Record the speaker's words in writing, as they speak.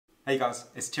Hey guys,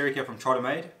 it's Terrick here from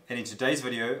CHARTERMADE, and in today's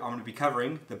video I'm going to be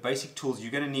covering the basic tools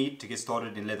you're going to need to get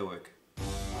started in leatherwork.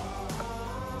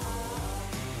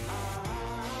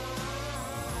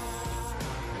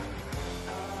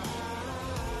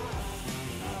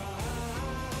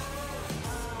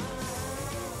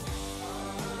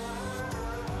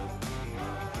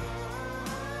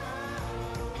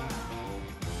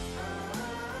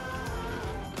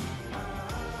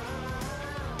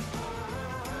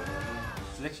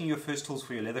 Selecting your first tools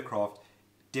for your leather craft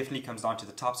definitely comes down to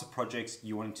the types of projects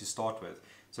you're wanting to start with.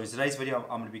 So in today's video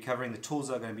I'm going to be covering the tools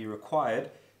that are going to be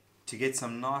required to get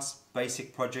some nice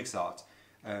basic projects out.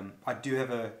 I do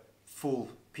have a full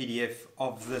PDF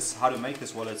of this, how to make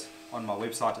this wallet, on my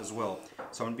website as well.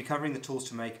 So I'm going to be covering the tools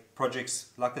to make projects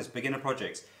like this, beginner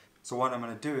projects. So what I'm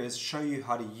going to do is show you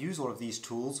how to use all of these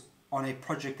tools on a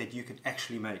project that you can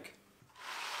actually make.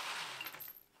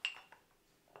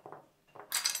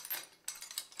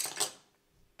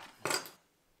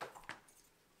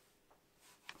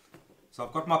 So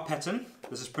I've got my pattern.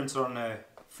 This is printed on a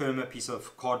firmer piece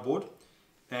of cardboard,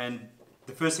 and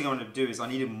the first thing I want to do is I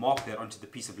need to mark that onto the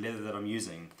piece of leather that I'm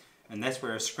using, and that's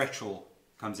where a scratch awl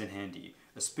comes in handy,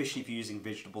 especially if you're using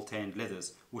vegetable tanned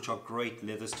leathers, which are great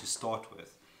leathers to start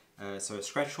with. So a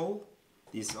scratch awl,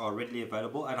 these are readily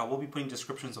available, and I will be putting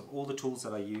descriptions of all the tools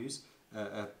that I use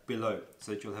below,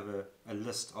 so that you'll have a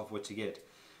list of what to get.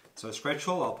 So a scratch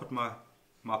awl, I'll put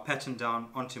my pattern down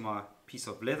onto my piece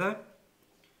of leather,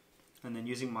 and then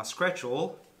using my scratch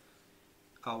awl,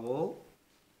 I will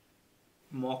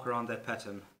mark around that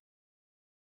pattern.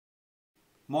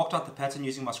 Marked out the pattern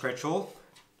using my scratch awl,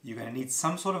 you're going to need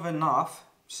some sort of a knife,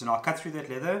 so now I'll cut through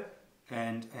that leather,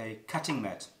 and a cutting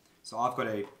mat. So I've got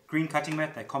a green cutting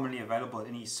mat, they're commonly available at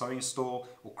any sewing store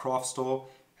or craft store,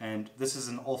 and this is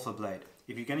an olfa blade.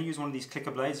 If you're going to use one of these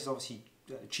clicker blades, it's obviously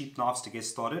cheap knives to get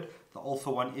started. The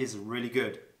olfa one is really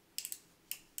good.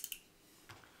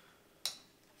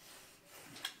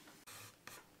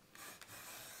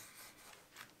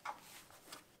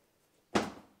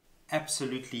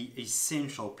 Absolutely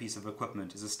essential piece of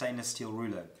equipment is a stainless steel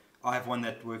ruler. I have one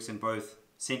that works in both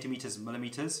centimeters,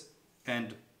 millimeters,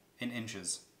 and in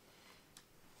inches.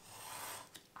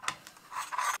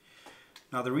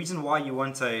 Now the reason why you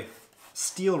want a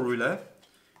steel ruler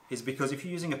is because if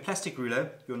you're using a plastic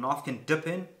ruler, your knife can dip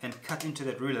in and cut into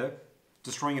that ruler,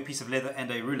 destroying a piece of leather and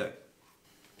a ruler.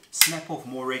 Snap off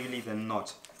more regularly than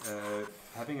not.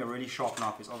 Having a really sharp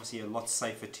knife is obviously a lot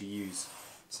safer to use.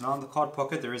 So now in the card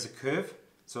pocket there is a curve.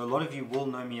 So a lot of you will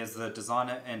know me as the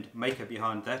designer and maker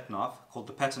behind that knife called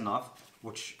the pattern knife,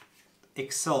 which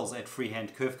excels at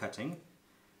freehand curve cutting.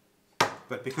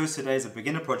 But because today is a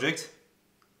beginner project,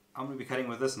 I'm going to be cutting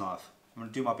with this knife. I'm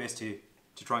going to do my best to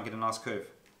try and get a nice curve.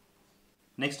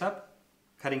 Next up,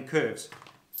 cutting curves.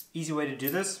 Easy way to do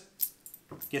this,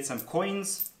 get some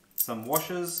coins, some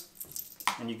washers,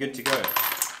 and you're good to go.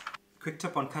 Quick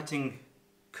tip on cutting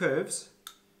curves.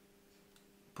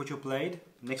 Put your blade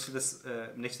next to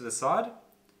the side,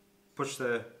 push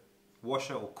the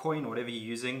washer or coin or whatever you're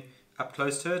using up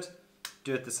close to it,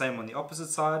 do it the same on the opposite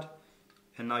side,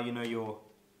 and now you know your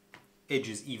edge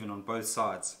is even on both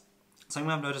sides. Something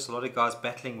I've noticed a lot of guys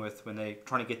battling with when they're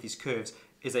trying to get these curves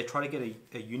is they try to get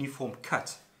a uniform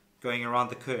cut going around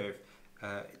the curve.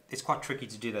 It's quite tricky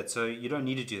to do that, so you don't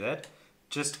need to do that.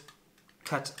 Just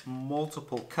cut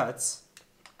multiple cuts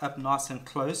up nice and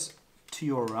close to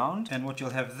your round, and what you'll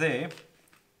have there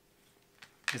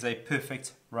is a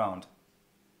perfect round.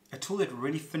 A tool that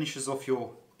really finishes off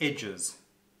your edges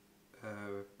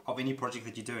of any project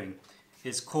that you're doing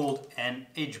is called an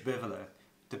edge beveler.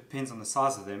 Depends on the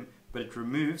size of them, but it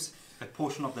removes a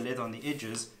portion of the leather on the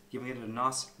edges, giving it a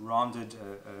nice rounded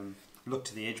look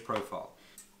to the edge profile.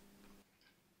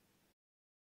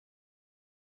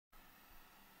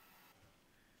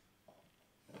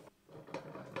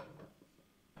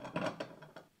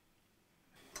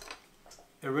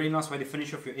 A really nice way to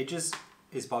finish off your edges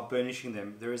is by burnishing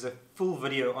them. There is a full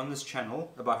video on this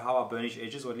channel about how I burnish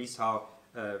edges, or at least how,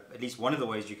 at least one of the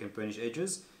ways you can burnish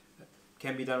edges. It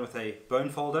can be done with a bone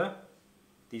folder.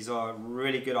 These are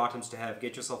really good items to have.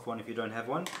 Get yourself one if you don't have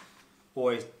one.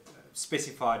 Or a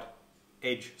specified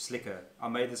edge slicker. I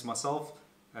made this myself.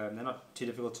 They're not too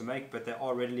difficult to make, but they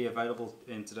are readily available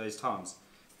in today's times.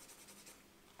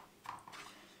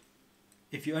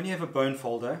 If you only have a bone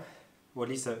folder, or at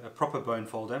least a proper bone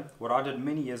folder, what I did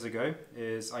many years ago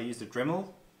is I used a Dremel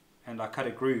and I cut a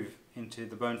groove into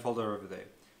the bone folder over there.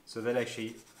 So that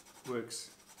actually works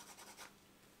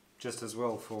just as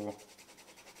well for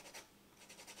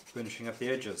burnishing up the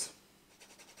edges.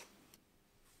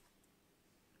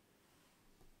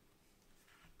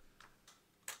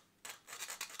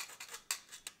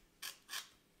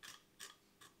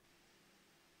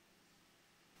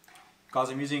 Guys,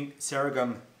 I'm using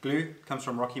Ceragum glue, it comes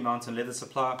from Rocky Mountain Leather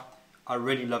Supply. I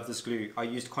really love this glue. I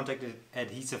used contact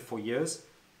adhesive for years.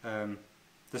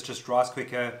 This just dries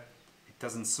quicker, it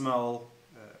doesn't smell,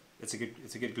 it's a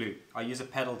good glue. I use a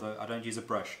paddle though, I don't use a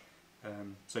brush.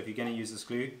 So if you're going to use this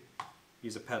glue,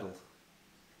 use a paddle.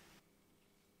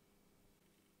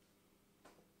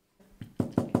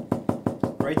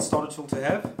 Great starter tool to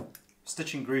have,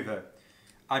 stitching groover.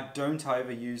 I don't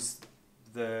however use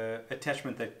the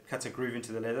attachment that cuts a groove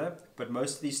into the leather, but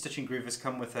most of these stitching groovers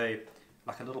come with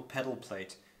like a little paddle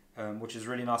plate, which is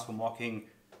really nice for marking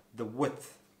the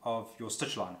width of your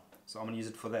stitch line. So I'm going to use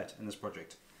it for that in this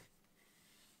project.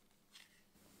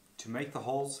 To make the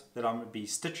holes that I'm going to be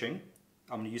stitching,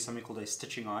 I'm going to use something called a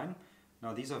stitching iron.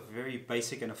 Now these are very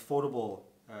basic and affordable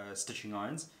stitching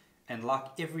irons, and like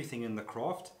everything in the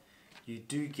craft, you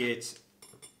do get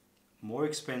more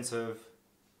expensive,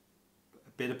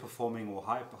 better performing or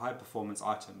high performance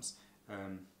items.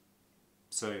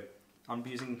 So I'm going to be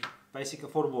using basic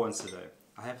affordable ones today.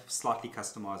 I have slightly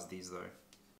customized these though.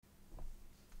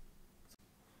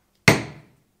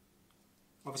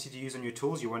 Obviously, to use on your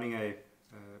tools, you're wanting a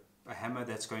hammer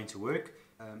that's going to work.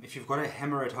 If you've got a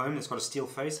hammer at home that's got a steel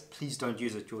face, please don't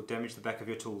use it, you'll damage the back of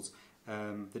your tools.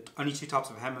 The only two types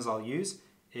of hammers I'll use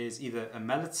is either a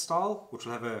mallet style, which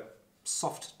will have a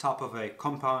soft type of a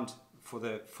compound for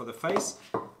the face,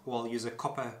 or I'll use a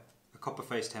copper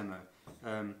faced hammer.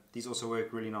 These also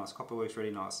work really nice, copper works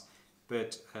really nice,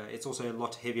 but it's also a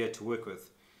lot heavier to work with.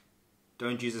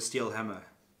 Don't use a steel hammer.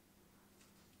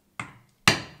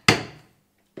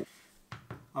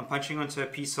 I'm punching onto a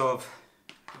piece of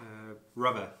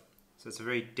rubber, so it's a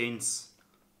very dense,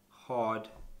 hard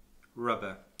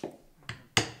rubber.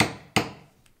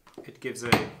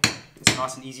 It's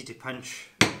nice and easy to punch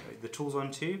the tools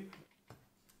onto.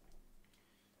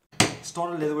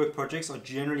 Starter leatherwork projects are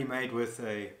generally made with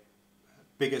a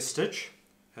bigger stitch.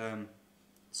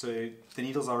 So the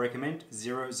needles I recommend,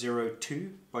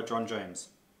 002 by John James.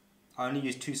 I only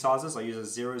use two sizes. I use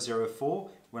a 004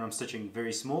 when I'm stitching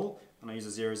very small, and I use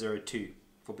a 002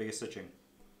 for bigger stitching.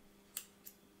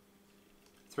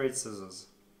 Thread scissors.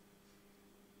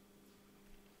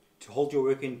 To hold your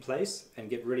work in place and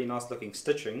get really nice looking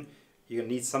stitching, you're going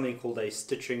to need something called a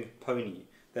stitching pony.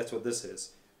 That's what this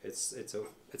is. It's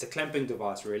a clamping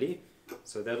device really.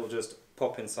 So that'll just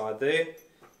pop inside there,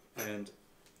 and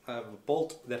I have a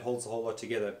bolt that holds the whole lot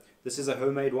together. This is a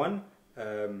homemade one.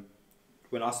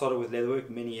 When I started with leatherwork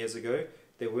many years ago,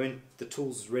 there weren't the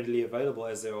tools readily available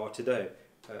as there are today,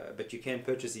 but you can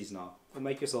purchase these now or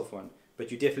make yourself one.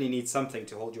 But you definitely need something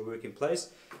to hold your work in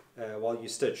place while you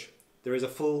stitch. There is a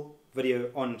full video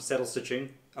on saddle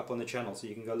stitching up on the channel, so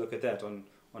you can go look at that on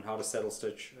how to saddle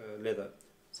stitch leather.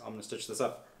 So I'm going to stitch this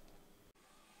up.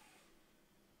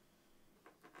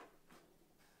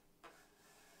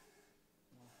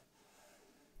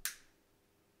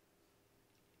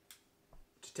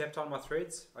 To tap down my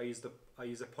threads, I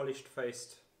use a polished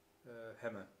faced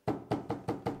hammer.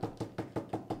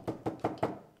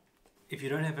 If you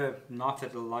don't have a knife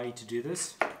that will allow you to do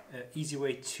this, an easy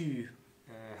way to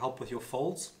help with your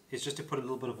folds is just to put a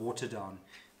little bit of water down.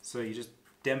 So you just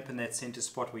dampen that center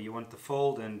spot where you want the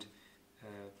fold, and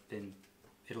then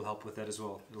it'll help with that as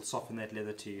well. It'll soften that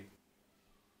leather to you.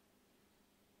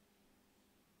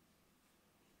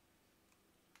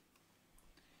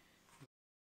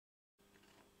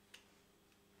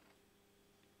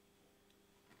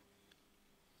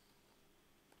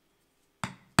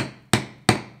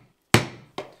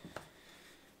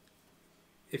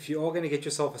 If you are going to get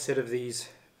yourself a set of these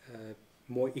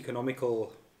more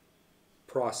economical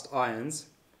priced irons,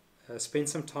 spend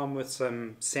some time with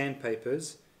some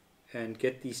sandpapers and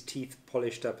get these teeth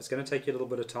polished up. It's going to take you a little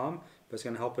bit of time, but it's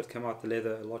going to help it come out the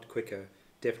leather a lot quicker.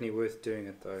 Definitely worth doing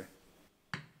it though.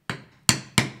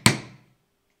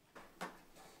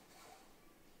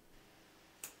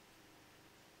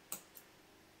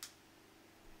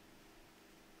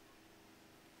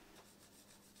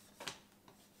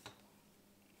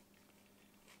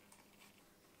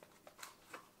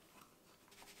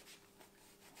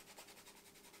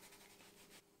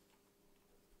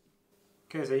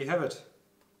 Okay, so you have it.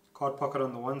 Card pocket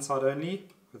on the one side only,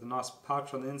 with a nice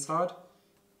pouch on the inside.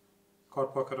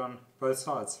 Card pocket on both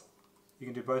sides. You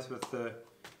can do both with the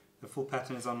full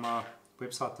pattern is on my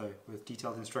website though, with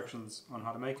detailed instructions on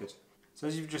how to make it. So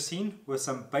as you've just seen, with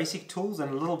some basic tools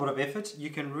and a little bit of effort, you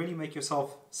can really make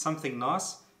yourself something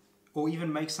nice, or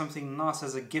even make something nice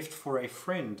as a gift for a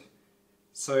friend.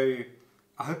 So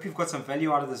I hope you've got some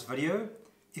value out of this video.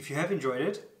 If you have enjoyed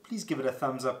it, please give it a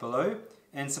thumbs up below.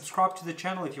 And subscribe to the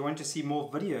channel if you want to see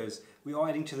more videos. We are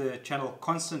adding to the channel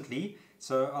constantly,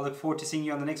 So I look forward to seeing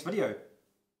you on the next video.